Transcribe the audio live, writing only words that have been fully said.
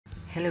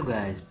Hello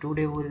guys,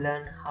 today we'll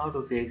learn how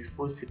to fix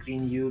full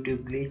screen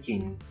YouTube glitch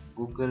in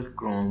Google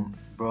Chrome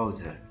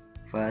browser.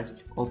 First,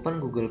 open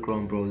Google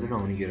Chrome browser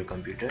on your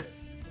computer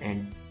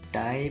and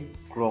type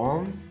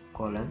Chrome : /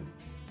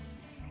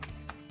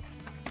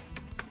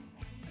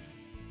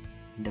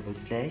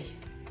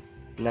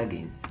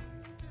 plugins.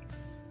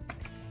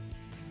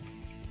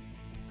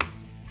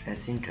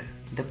 Press enter.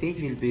 The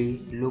page will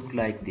look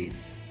like this.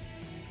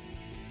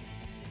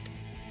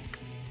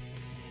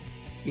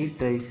 If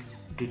this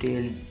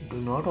detail do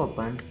not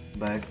open,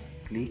 but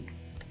click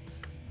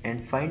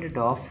and find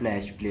a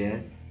flash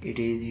player. It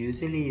is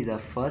usually the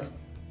first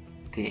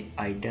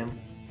item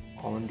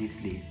on this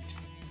list,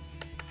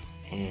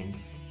 and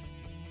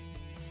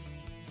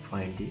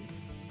find this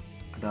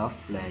Adobe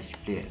Flash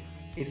player.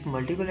 If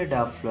multiple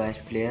Adobe Flash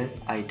player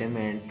item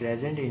are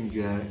present in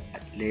your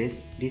list,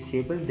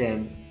 disable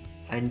them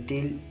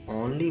until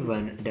only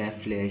one Adobe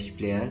Flash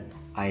player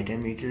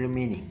item is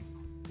remaining.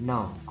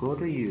 Now go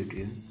to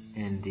YouTube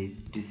and this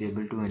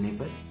disable to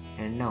enable,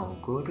 and now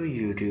go to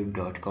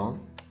youtube.com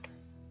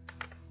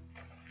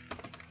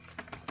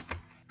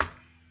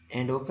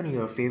and open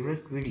your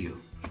favorite video.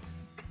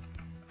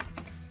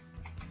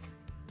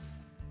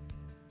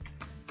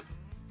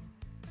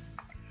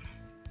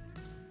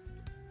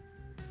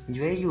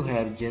 Where you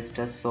have just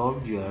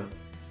solved your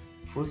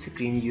full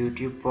screen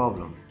YouTube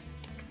problem.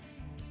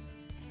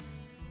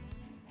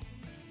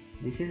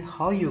 This is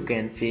how you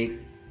can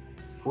fix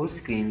full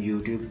screen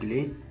YouTube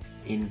glitch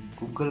in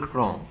Google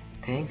Chrome.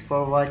 Thanks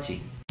for watching.